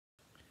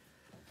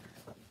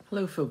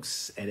Hello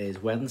folks, it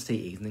is Wednesday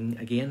evening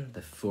again,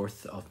 the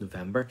 4th of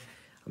November,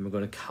 and we're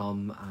going to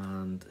come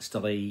and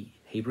study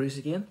Hebrews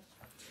again.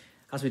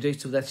 As we do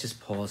so, let's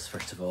just pause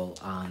first of all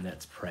and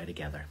let's pray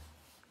together.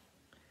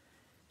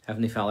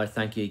 Heavenly Father,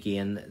 thank you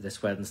again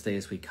this Wednesday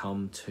as we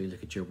come to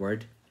look at your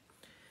word.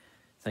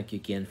 Thank you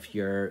again for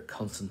your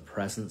constant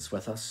presence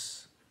with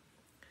us.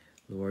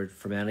 Lord,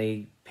 for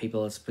many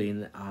people it's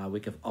been a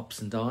week of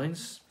ups and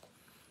downs.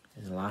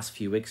 In the last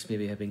few weeks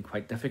maybe have been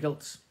quite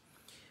difficult.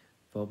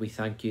 But we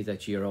thank you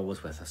that you're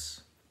always with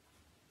us.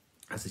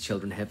 As the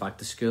children head back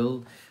to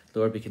school,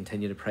 Lord, we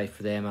continue to pray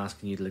for them,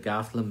 asking you to look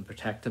after them and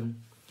protect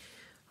them.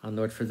 And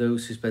Lord, for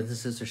those whose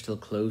businesses are still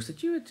closed,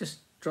 that you would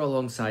just draw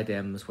alongside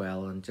them as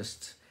well and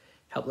just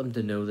help them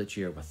to know that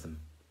you're with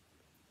them.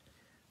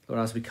 Lord,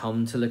 as we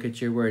come to look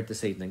at your word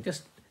this evening,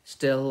 just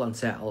still and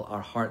settle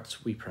our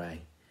hearts, we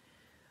pray.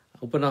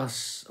 Open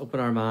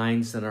our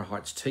minds and our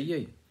hearts to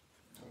you.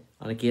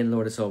 And again,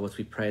 Lord, as always,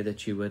 we pray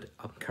that you would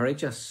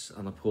encourage us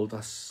and uphold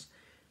us,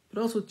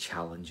 but also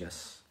challenge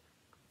us.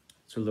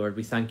 So, Lord,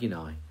 we thank you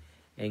now.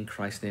 In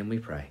Christ's name we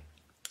pray.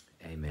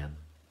 Amen.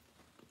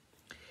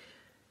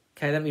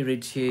 Okay, let me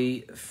read to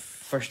you,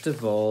 first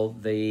of all,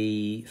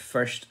 the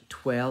first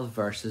 12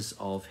 verses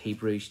of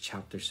Hebrews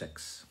chapter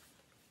 6.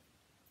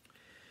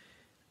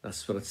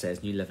 That's what it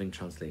says, New Living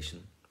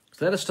Translation.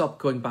 So let us stop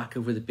going back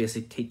over the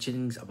basic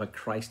teachings about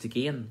Christ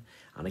again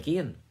and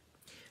again.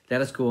 Let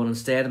us go on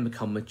instead and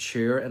become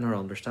mature in our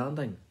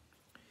understanding.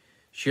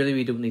 Surely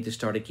we don't need to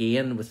start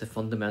again with the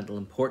fundamental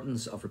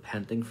importance of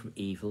repenting from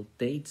evil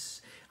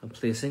deeds and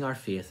placing our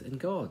faith in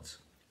God.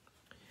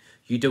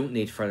 You don't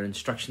need further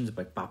instructions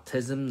about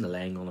baptism, the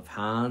laying on of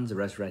hands, the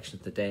resurrection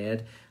of the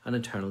dead, and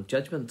eternal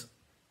judgment.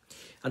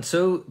 And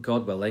so,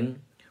 God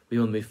willing, we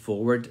will move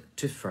forward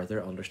to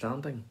further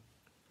understanding.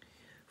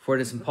 For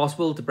it is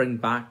impossible to bring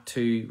back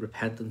to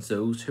repentance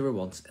those who were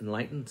once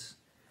enlightened,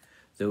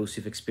 those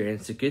who've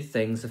experienced the good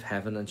things of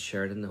heaven and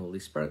shared in the Holy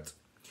Spirit,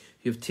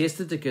 who have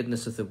tasted the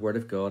goodness of the Word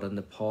of God and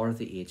the power of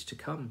the age to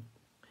come,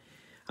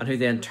 and who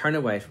then turn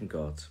away from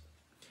God.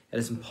 It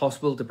is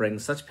impossible to bring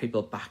such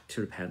people back to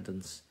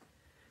repentance.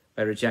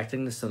 By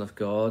rejecting the Son of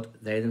God,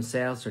 they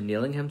themselves are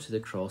nailing him to the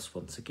cross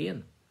once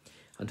again,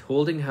 and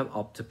holding him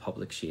up to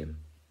public shame.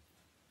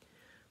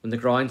 When the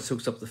ground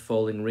soaks up the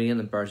falling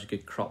rain and bears a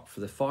good crop for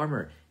the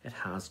farmer, it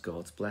has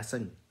God's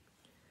blessing.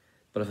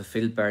 But if a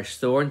field bears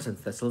thorns and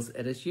thistles,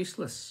 it is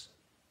useless.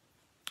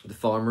 The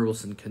farmer will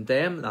soon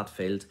condemn that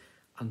field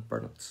and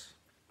burn it.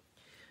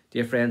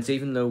 Dear friends,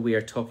 even though we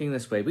are talking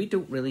this way, we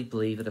don't really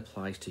believe it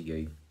applies to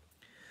you.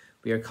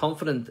 We are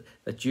confident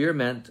that you are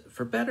meant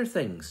for better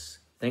things,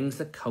 things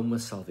that come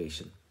with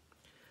salvation.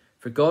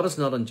 For God is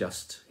not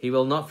unjust. He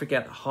will not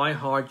forget how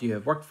hard you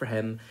have worked for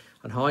him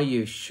and how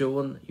you have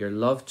shown your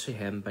love to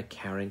him by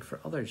caring for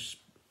others,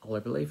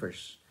 other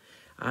believers,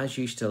 as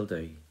you still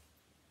do.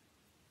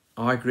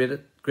 Our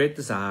great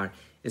desire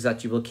is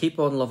that you will keep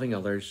on loving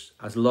others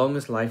as long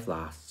as life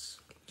lasts,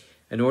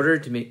 in order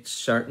to make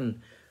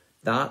certain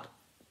that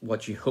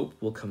what you hope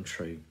will come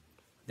true.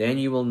 Then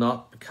you will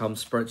not become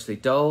spiritually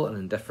dull and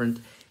indifferent.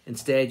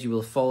 Instead, you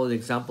will follow the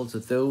examples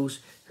of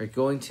those who are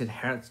going to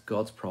inherit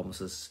God's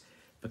promises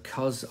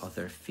because of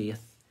their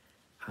faith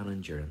and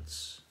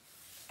endurance.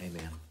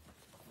 Amen.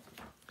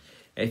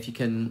 If you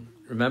can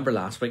remember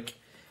last week,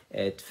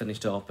 it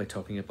finished off by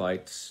talking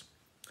about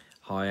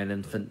how an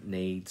infant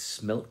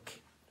needs milk,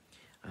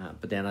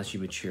 but then as you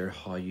mature,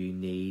 how you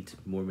need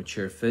more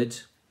mature food.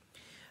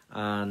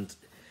 And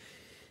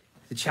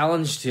the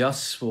challenge to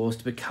us was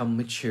to become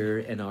mature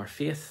in our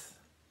faith.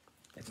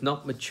 It's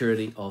not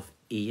maturity of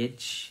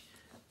age,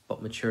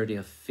 but maturity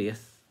of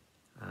faith.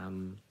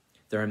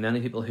 There are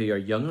many people who are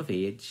young of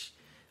age,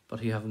 but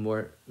who have a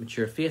more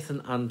mature faith,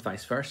 and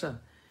vice versa.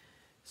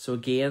 So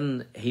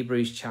again,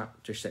 Hebrews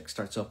chapter 6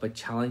 starts off by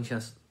challenging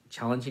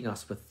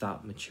us with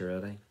that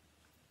maturity.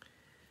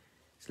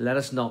 So let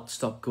us not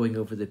stop going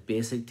over the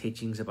basic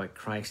teachings about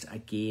Christ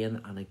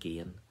again and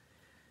again.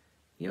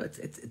 You know,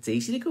 it's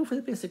easy to go for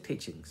the basic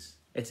teachings.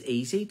 It's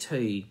easy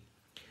to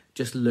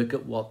just look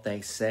at what they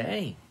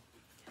say.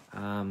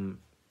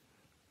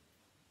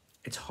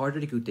 It's harder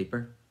to go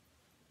deeper.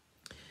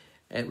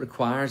 It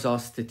requires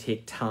us to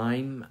take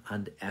time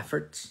and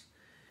effort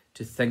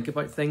to think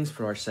about things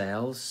for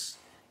ourselves,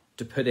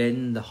 to put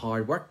in the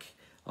hard work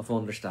of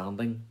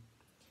understanding.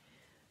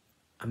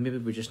 And maybe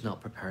we're just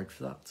not prepared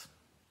for that.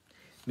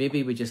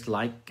 Maybe we just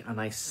like a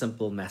nice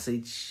simple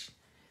message,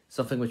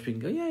 something which we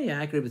can go, yeah,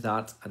 I agree with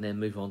that, and then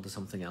move on to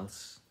something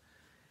else.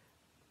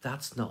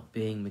 That's not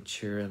being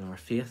mature in our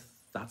faith.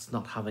 That's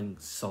not having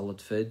solid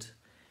food.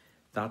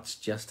 That's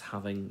just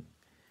having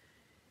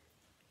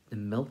the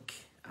milk,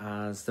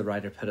 as the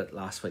writer put it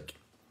last week.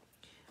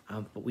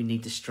 But we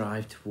need to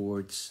strive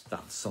towards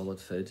that solid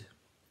food.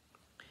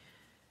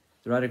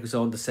 The writer goes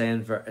on to say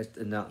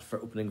in that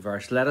for opening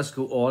verse, let us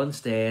go on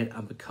instead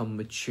and become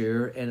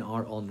mature in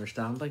our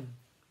understanding.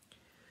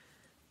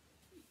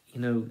 You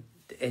know,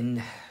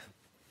 in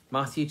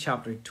Matthew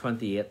chapter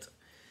 28,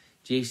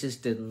 Jesus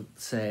didn't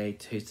say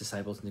to his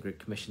disciples in the Great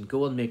Commission,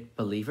 go and make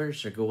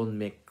believers or go and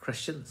make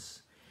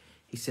Christians.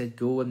 He said,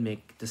 go and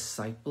make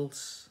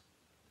disciples.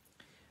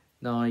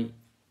 Now,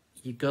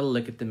 you've got to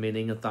look at the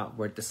meaning of that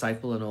word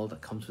disciple and all that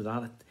comes with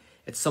that.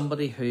 It's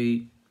somebody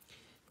who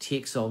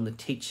takes on the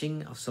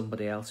teaching of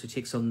somebody else, who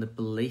takes on the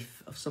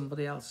belief of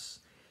somebody else.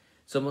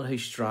 Someone who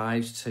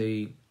strives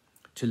to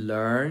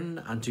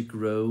learn and to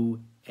grow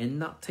in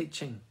that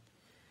teaching.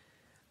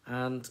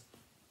 And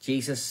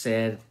Jesus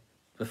said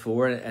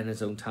before in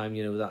his own time,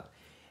 that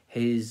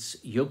his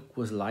yoke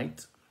was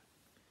light,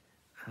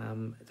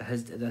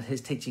 that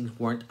his teachings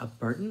weren't a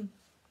burden,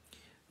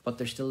 but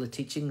they're still the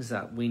teachings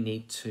that we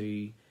need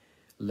to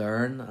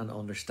learn and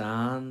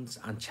understand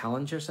and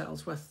challenge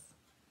ourselves with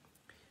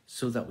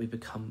so that we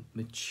become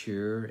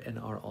mature in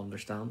our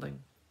understanding.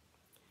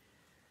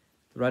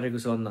 The writer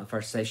goes on in that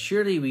verse, says,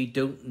 surely we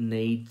don't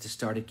need to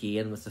start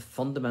again with the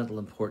fundamental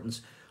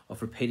importance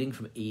of repeating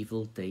from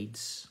evil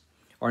deeds.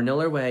 Or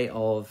another way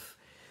of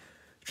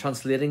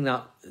translating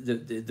that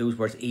those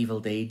words, evil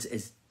deeds,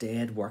 is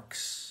dead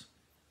works.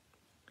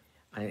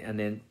 And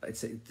then it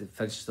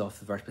finishes off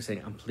the verse by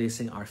saying, and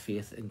placing our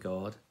faith in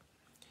God.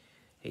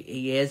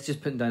 He is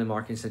just putting down a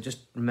mark and said, just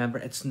remember,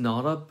 it's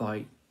not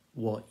about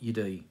what you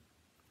do.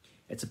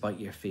 It's about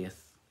your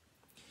faith.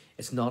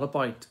 It's not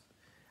about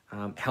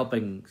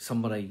helping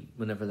somebody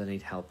whenever they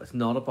need help. It's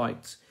not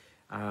about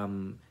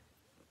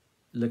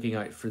looking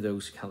out for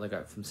those who can't look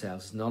out for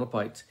themselves. It's not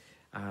about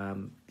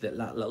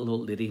that little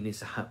old lady who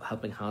needs a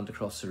helping hand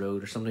across the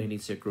road, or somebody who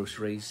needs their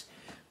groceries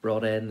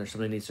brought in, or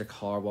somebody who needs their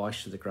car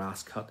washed or the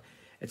grass cut.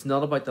 It's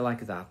not about the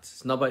like of that.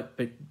 It's not about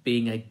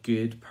being a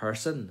good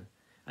person.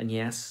 And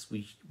yes,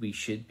 we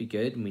should be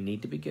good and we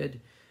need to be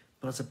good,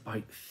 but it's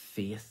about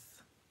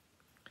faith.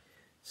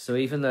 So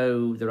even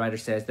though the writer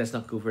says, let's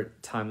not go over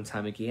it time and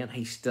time again,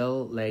 he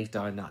still lays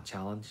down that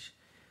challenge,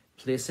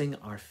 placing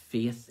our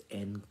faith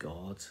in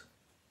God.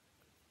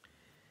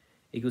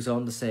 He goes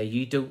on to say,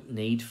 you don't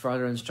need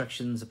further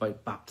instructions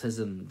about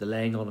baptism, the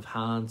laying on of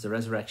hands, the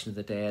resurrection of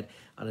the dead,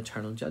 and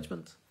eternal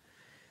judgment.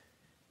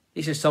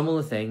 These are some of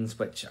the things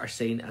which are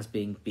seen as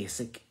being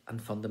basic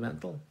and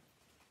fundamental.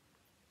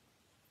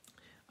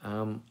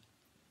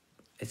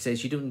 It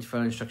says you don't need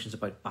further instructions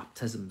about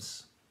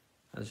baptisms.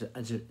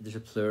 There's a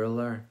plural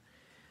there.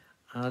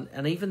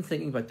 And even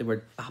thinking about the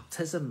word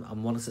baptism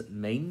and what does it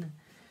mean?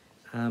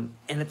 In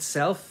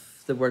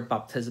itself, the word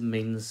baptism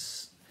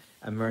means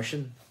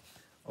immersion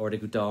or to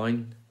go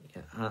down.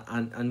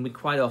 And we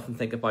quite often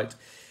think about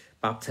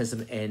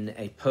baptism in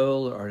a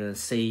pool or in a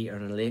sea or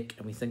in a lake,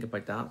 and we think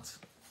about that.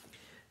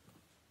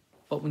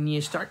 But when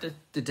you start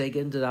to dig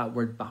into that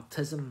word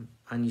baptism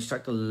and you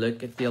start to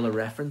look at the other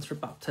reference for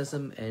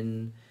baptism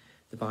in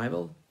the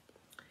Bible,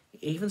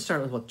 even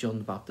start with what John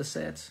the Baptist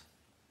said.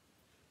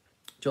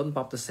 John the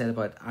Baptist said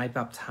about, I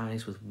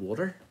baptize with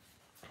water,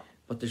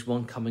 but there's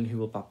one coming who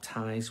will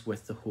baptize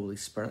with the Holy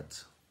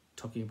Spirit,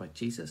 talking about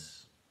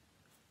Jesus.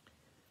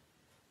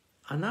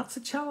 And that's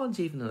a challenge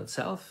even in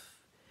itself,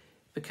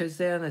 because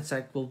then it's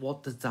like, well,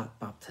 what does that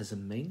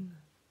baptism mean?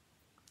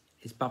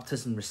 Is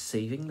baptism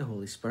receiving the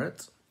Holy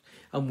Spirit?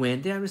 And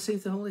when do I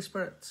receive the Holy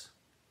Spirit?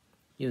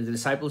 The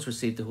disciples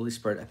received the Holy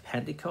Spirit at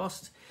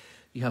Pentecost.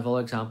 You have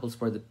other examples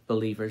where the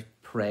believers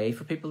pray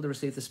for people to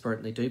receive the Spirit,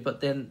 and they do,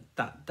 but then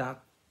that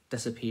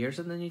disappears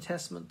in the New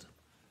Testament.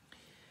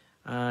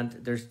 And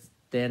there's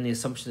then the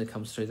assumption that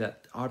comes through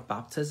that our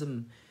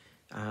baptism,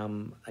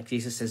 like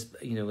Jesus says,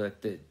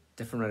 like the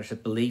different writers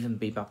said, believe and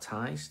be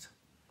baptized.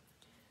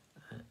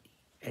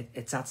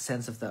 It's that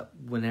sense of that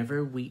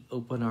whenever we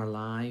open our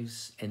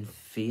lives in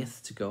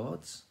faith to God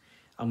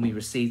and we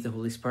receive the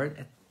Holy Spirit,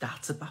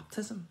 that's a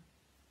baptism.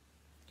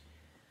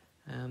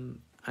 And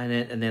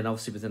then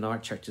obviously within our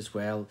church as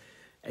well,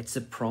 it's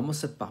a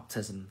promise of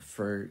baptism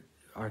for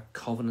our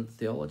covenant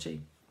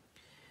theology,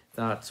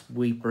 that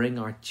we bring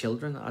our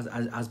children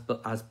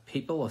as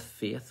people of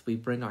faith. We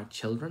bring our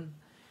children,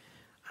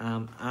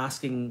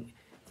 asking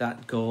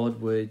that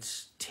God would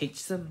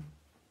teach them,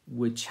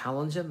 would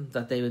challenge them,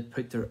 that they would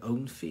put their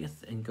own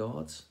faith in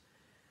God.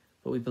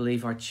 But we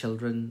believe our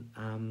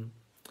children,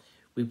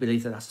 we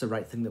believe that that's the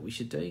right thing that we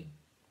should do.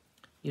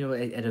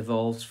 It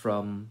evolves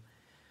from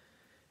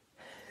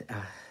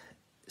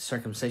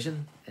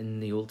circumcision in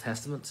the Old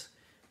Testament,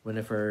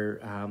 whenever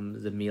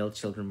the male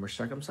children were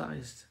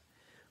circumcised.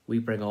 We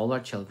bring all our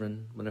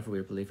children, whenever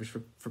we're believers,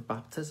 for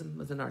baptism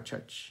within our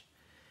church,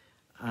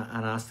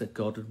 and ask that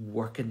God would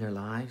work in their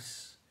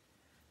lives.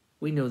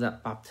 We know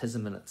that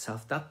baptism in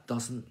itself, that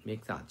doesn't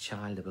make that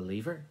child a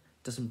believer,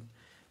 doesn't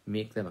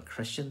make them a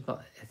Christian,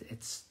 but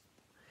it's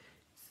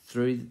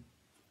through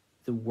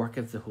the work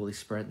of the Holy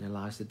Spirit in their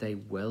lives that they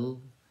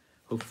will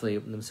hopefully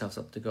open themselves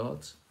up to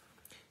God.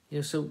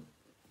 So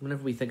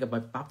whenever we think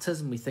about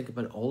baptism, we think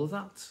about all of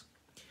that.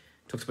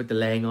 It talks about the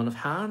laying on of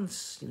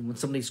hands. When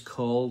somebody's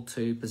called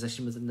to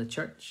position within the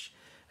church,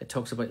 it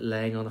talks about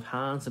laying on of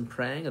hands and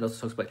praying. It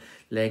also talks about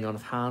laying on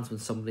of hands when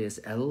somebody is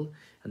ill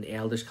and the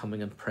elders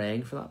coming and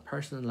praying for that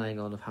person and laying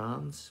on of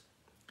hands.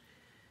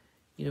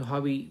 How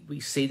we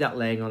see that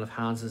laying on of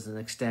hands as an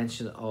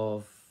extension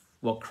of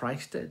what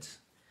Christ did.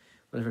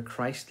 Whenever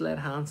Christ laid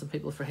hands on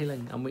people for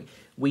healing, and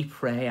we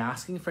pray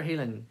asking for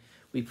healing,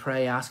 We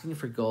pray asking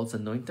for God's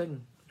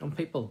anointing on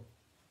people.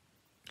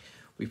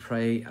 We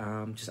pray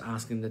just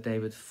asking that they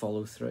would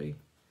follow through.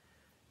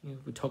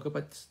 We talk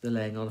about the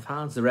laying on of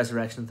hands, the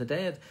resurrection of the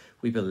dead.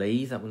 We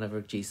believe that whenever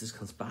Jesus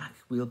comes back,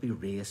 we'll be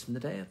raised from the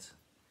dead.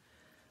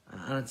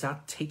 And it's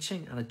that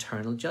teaching and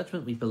eternal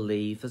judgment. We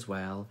believe as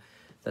well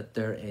that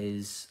there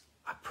is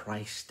a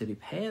price to be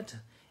paid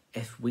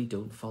if we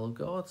don't follow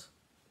God.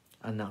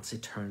 And that's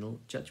eternal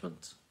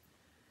judgment.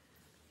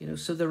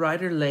 So the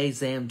writer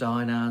lays them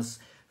down as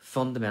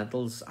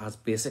fundamentals, as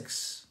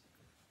basics.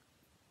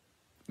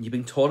 You've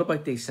been taught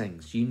about these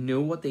things. You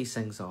know what these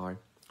things are.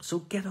 So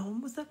get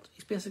on with it,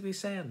 he's basically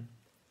saying.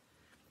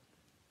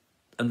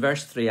 And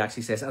verse 3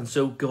 actually says, and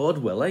so God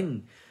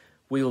willing,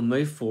 we will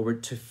move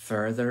forward to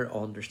further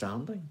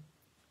understanding.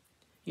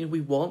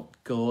 We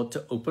want God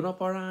to open up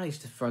our eyes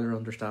to further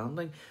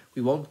understanding.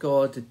 We want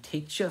God to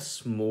teach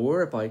us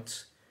more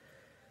about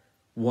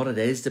what it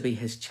is to be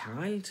his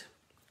child,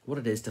 what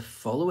it is to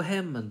follow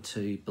him and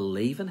to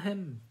believe in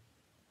him.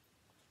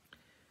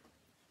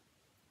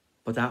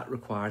 But that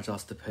requires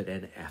us to put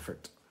in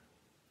effort.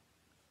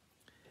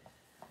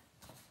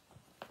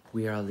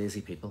 We are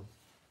lazy people.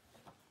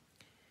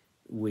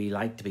 We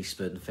like to be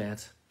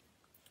spoon-fed.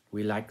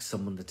 We like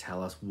someone to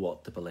tell us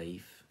what to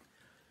believe.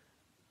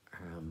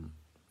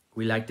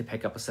 We like to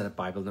pick up a set of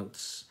Bible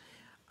notes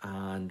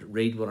and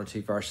read 1 or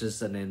 2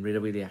 verses and then read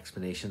away the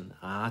explanation.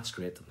 That's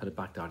great, and put it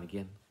back down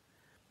again.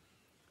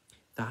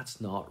 That's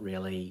not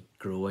really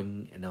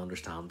growing in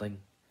understanding.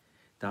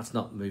 That's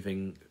not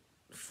moving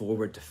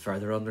forward to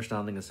further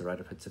understanding, as the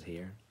writer puts it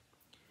here.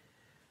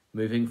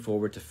 Moving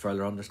forward to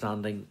further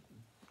understanding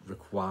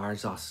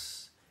requires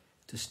us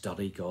to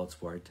study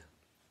God's word,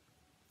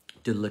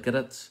 to look at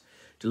it,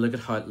 to look at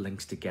how it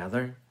links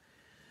together,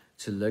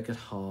 to look at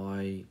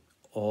how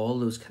all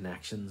those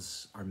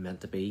connections are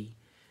meant to be,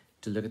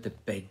 to look at the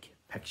big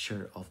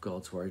picture of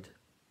God's word.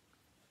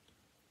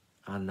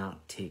 And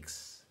that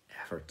takes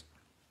effort.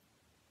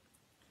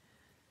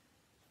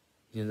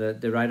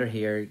 The writer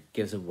here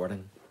gives a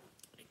warning.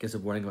 It gives a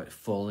warning about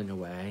falling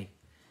away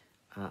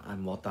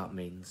and what that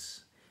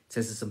means. It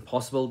says it's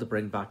impossible to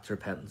bring back to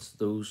repentance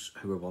those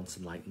who were once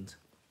enlightened.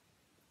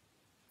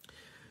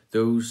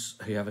 Those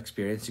who have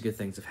experienced the good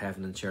things of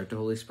heaven and shared the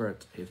Holy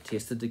Spirit, who have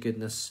tasted the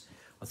goodness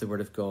of the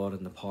Word of God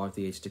and the power of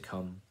the age to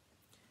come,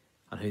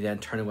 and who then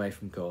turn away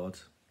from God.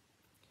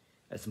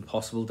 It's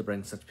impossible to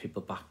bring such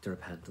people back to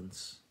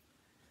repentance.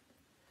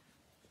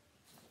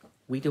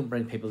 We don't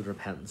bring people to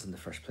repentance in the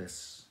first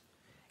place.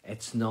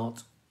 It's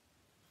not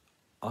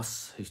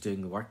us who's doing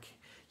the work.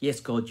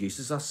 Yes, God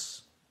uses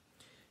us.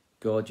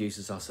 God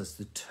uses us as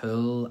the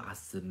tool,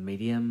 as the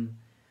medium,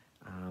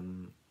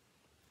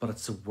 but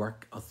it's the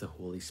work of the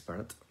Holy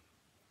Spirit.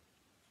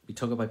 We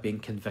talk about being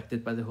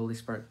convicted by the Holy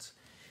Spirit,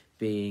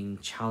 being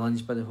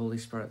challenged by the Holy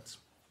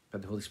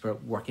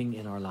Spirit working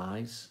in our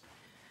lives.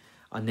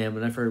 And then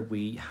whenever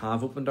we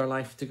have opened our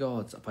life to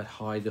God, about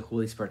how the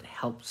Holy Spirit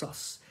helps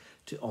us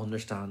to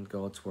understand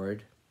God's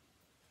word.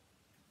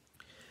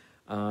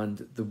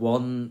 And the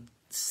one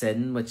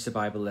sin which the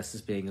Bible lists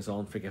as being as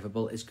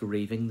unforgivable is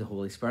grieving the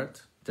Holy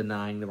Spirit,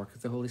 denying the work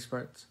of the Holy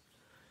Spirit.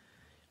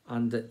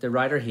 And the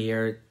writer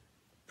here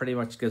pretty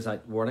much gives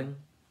out warning.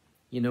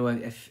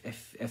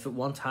 If at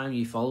one time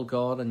you followed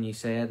God and you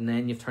said, and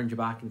then you've turned your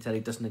back and said he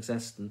doesn't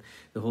exist and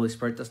the Holy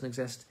Spirit doesn't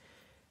exist,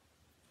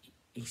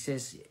 he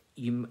says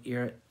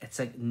it's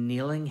like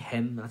nailing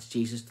him, that's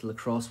Jesus, to the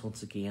cross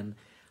once again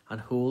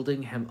and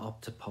holding him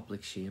up to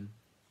public shame.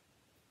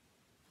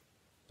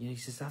 He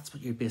says that's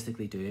what you're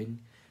basically doing.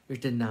 You're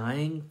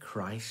denying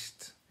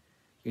Christ.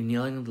 You're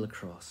nailing him to the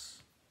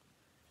cross.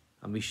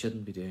 And we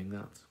shouldn't be doing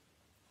that.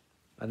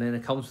 And then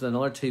it comes with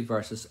another 2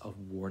 verses of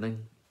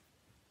warning.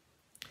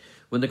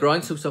 When the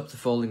ground soaks up the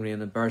falling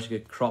rain and bears a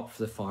good crop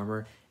for the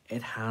farmer,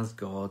 it has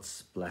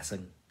God's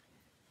blessing.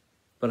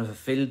 But if a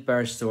field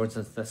bears thorns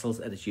and thistles,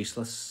 it is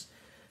useless.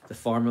 The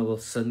farmer will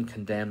soon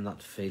condemn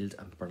that field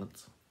and burn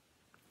it.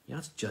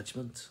 That's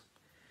judgment.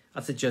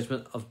 That's the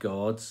judgment of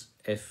God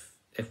if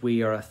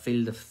we are a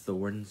field of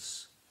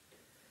thorns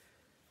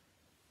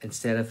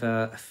instead of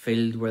a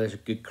field where there's a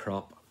good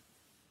crop.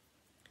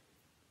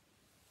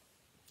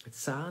 It's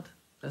sad,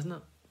 isn't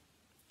it?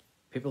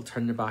 People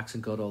turn their backs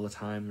on God all the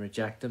time,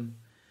 reject him.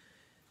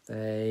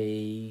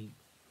 They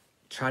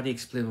try to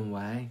explain him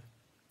why.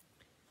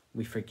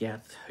 We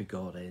forget who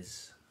God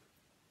is.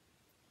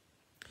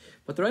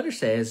 But the writer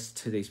says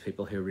to these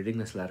people who are reading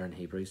this letter in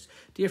Hebrews,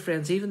 dear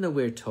friends, even though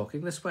we're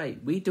talking this way,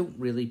 we don't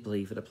really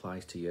believe it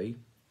applies to you.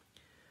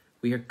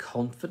 We are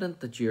confident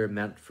that you are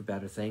meant for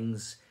better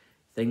things,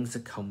 things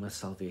that come with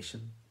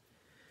salvation.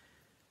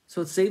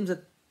 So it seems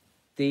that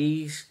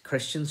these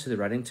Christians who they're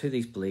writing to,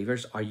 these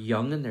believers, are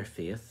young in their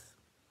faith,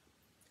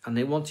 and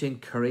they want to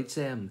encourage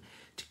them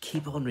to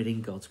keep on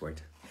reading God's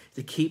word,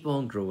 to keep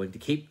on growing, to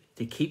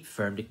keep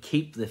firm, to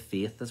keep the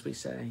faith, as we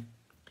say,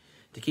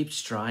 to keep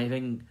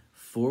striving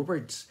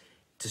forwards,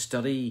 to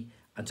study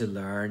and to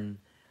learn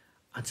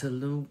and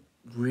to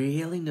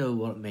really know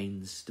what it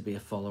means to be a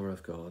follower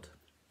of God.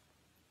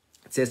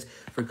 It says,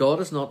 for God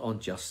is not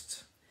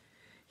unjust.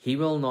 He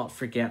will not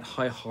forget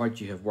how hard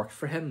you have worked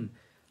for him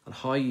and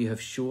how you have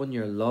shown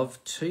your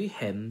love to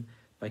him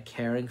by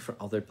caring for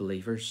other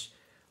believers,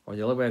 or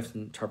the other way of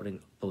interpreting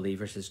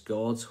believers is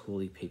God's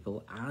holy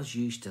people, as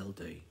you still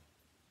do.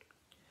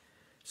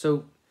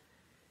 So,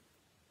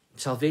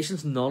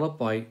 salvation's not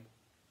about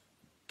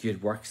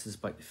good works, it's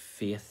about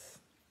faith.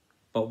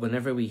 But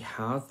whenever we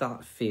have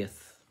that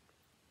faith,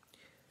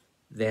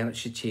 then it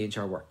should change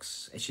our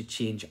works. It should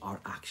change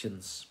our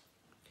actions.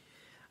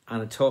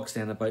 And it talks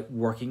then about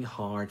working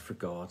hard for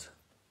God.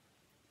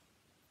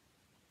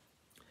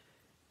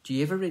 Do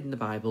you ever read in the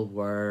Bible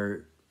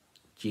where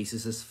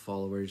Jesus'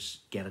 followers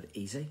get it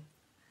easy?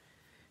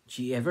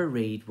 Do you ever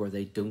read where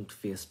they don't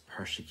face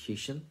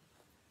persecution?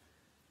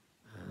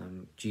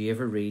 Do you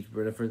ever read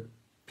wherever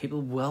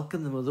people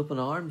welcome them with open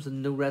arms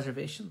and no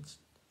reservations?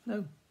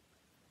 No.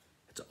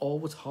 It's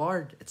always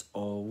hard. It's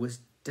always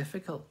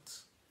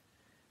difficult.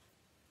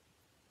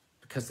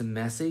 Because the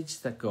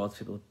message that God's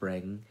people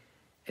bring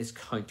is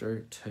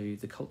counter to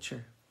the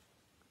culture.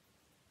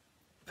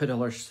 Put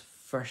others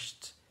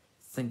first.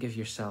 Think of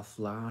yourself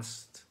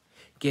last.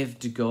 Give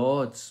to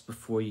God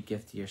before you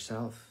give to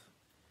yourself.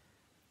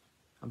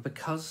 And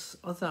because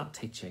of that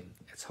teaching,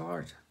 it's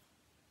hard.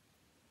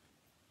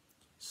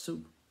 So,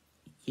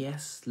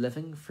 yes,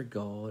 living for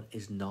God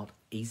is not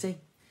easy.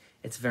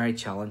 It's very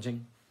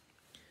challenging.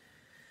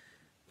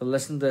 But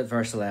listen to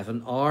verse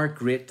 11. Our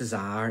great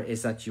desire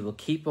is that you will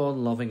keep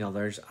on loving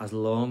others as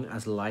long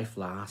as life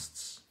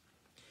lasts,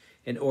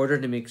 in order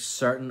to make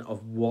certain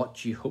of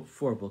what you hope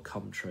for will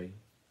come true.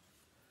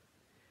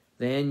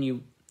 Then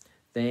you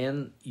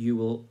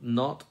will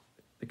not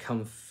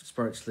become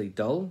spiritually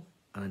dull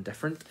and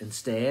indifferent.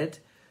 Instead,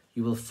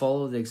 you will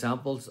follow the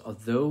examples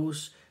of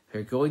those who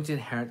are going to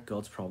inherit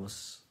God's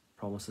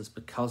promises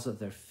because of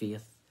their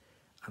faith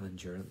and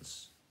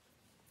endurance.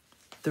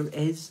 There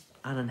is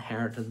an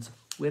inheritance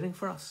waiting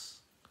for us.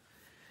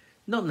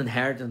 Not an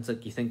inheritance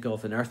that you think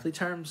of in earthly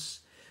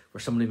terms,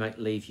 where somebody might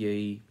leave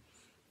you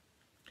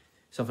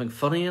something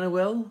funny in a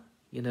will,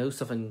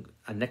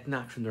 a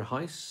knick-knack from their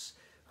house,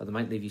 or they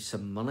might leave you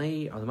some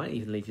money, or they might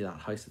even leave you that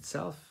house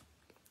itself.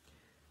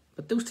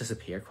 But those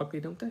disappear quickly,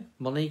 don't they?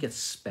 Money gets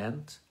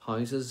spent,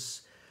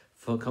 houses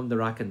come to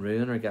rack and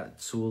ruin or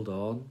get sold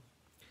on,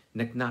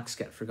 knick-knacks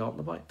get forgotten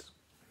about.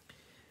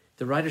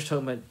 The writer's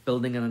talking about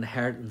building an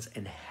inheritance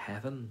in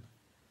heaven.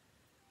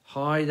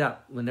 How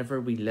that whenever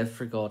we live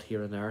for God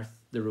here on earth,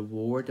 the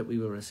reward that we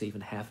will receive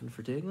in heaven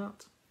for doing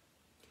that.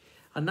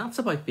 And that's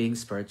about being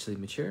spiritually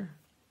mature.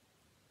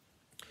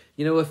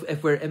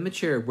 If we're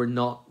immature, we're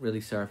not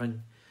really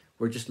serving.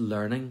 We're just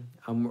learning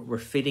and we're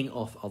feeding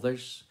off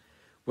others.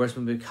 Whereas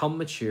when we become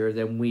mature,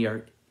 then we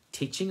are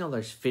teaching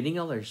others, feeding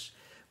others.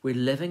 We're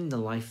living the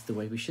life the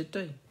way we should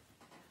do.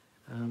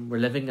 We're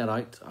living it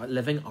out,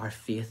 living our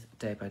faith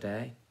day by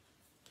day.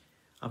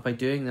 And by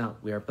doing that,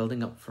 we are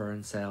building up for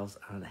ourselves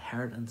an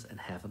inheritance in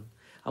heaven.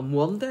 And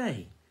one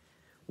day,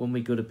 when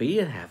we go to be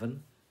in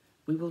heaven,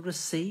 we will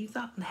receive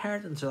that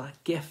inheritance or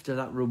that gift or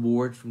that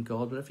reward from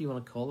God, whatever you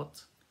want to call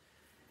it.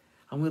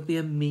 And we'll be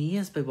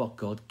amazed by what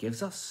God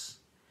gives us.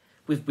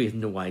 We have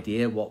no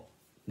idea what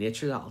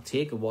nature that'll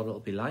take or what it'll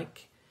be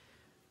like,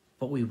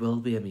 but we will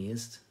be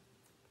amazed.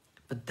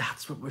 But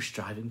that's what we're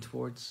striving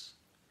towards.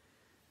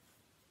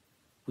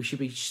 We should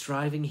be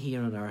striving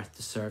here on earth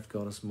to serve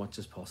God as much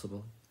as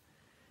possible,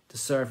 to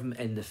serve him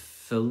in the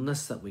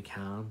fullness that we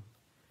can,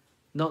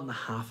 not in a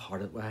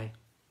half-hearted way,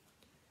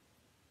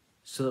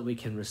 so that we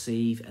can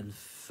receive in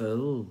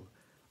full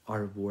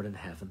our reward in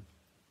heaven.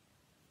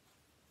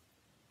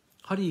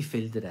 How do you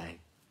feel today?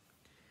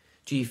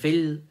 Do you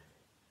feel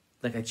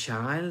like a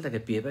child, like a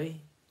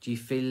baby? Do you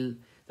feel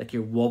like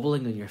you're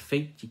wobbling on your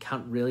feet? You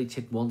can't really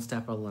take one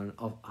step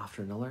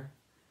after another?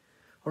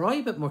 Or are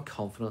you a bit more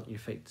confident on your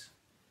feet?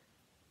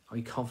 Are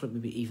you confident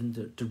maybe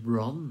even to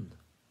run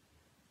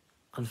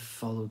and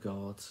follow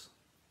God?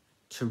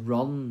 To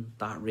run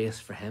that race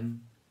for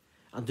him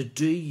and to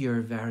do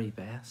your very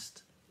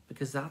best,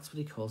 because that's what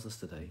he calls us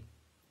to do.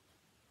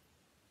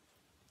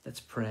 Let's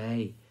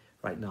pray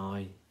right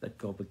now that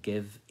God would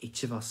give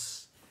each of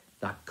us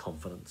that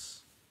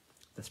confidence.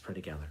 Let's pray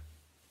together.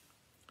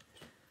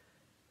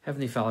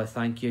 Heavenly Father,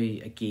 thank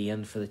you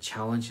again for the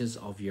challenges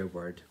of your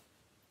word.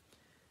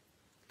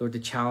 Lord, the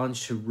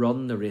challenge to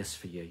run the race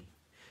for you,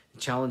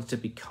 the challenge to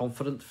be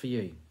confident for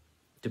you,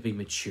 to be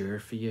mature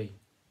for you,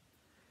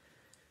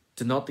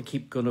 to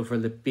keep going over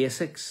the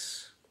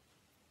basics,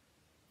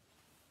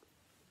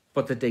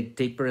 but to dig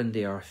deeper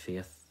into our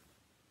faith.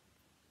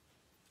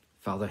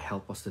 Father,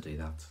 help us to do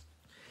that.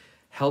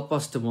 Help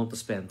us to want to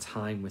spend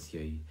time with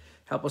you.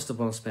 Help us to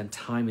want to spend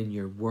time in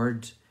your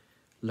word,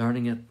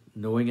 learning it,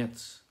 knowing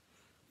it,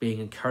 being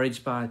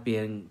encouraged by it,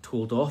 being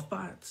told off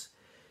by it,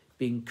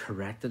 being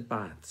corrected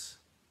by it,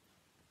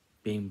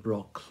 being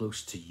brought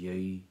close to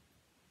you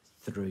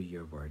through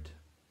your word.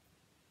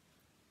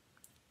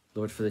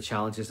 Lord, for the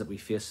challenges that we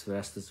face the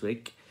rest of this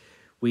week,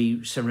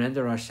 we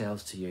surrender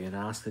ourselves to you and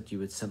ask that you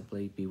would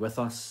simply be with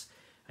us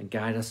and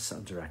guide us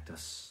and direct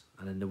us.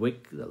 And in the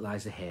week that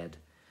lies ahead,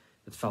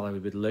 that, Father, we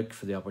would look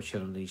for the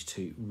opportunities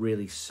to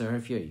really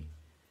serve you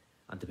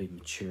and to be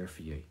mature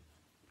for you.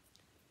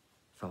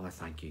 Father,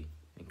 thank you.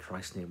 In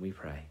Christ's name we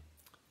pray.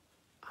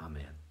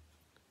 Amen.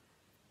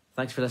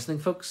 Thanks for listening,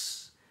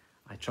 folks.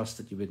 I trust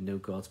that you would know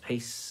God's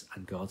peace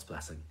and God's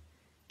blessing.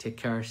 Take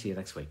care. See you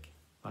next week.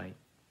 Bye.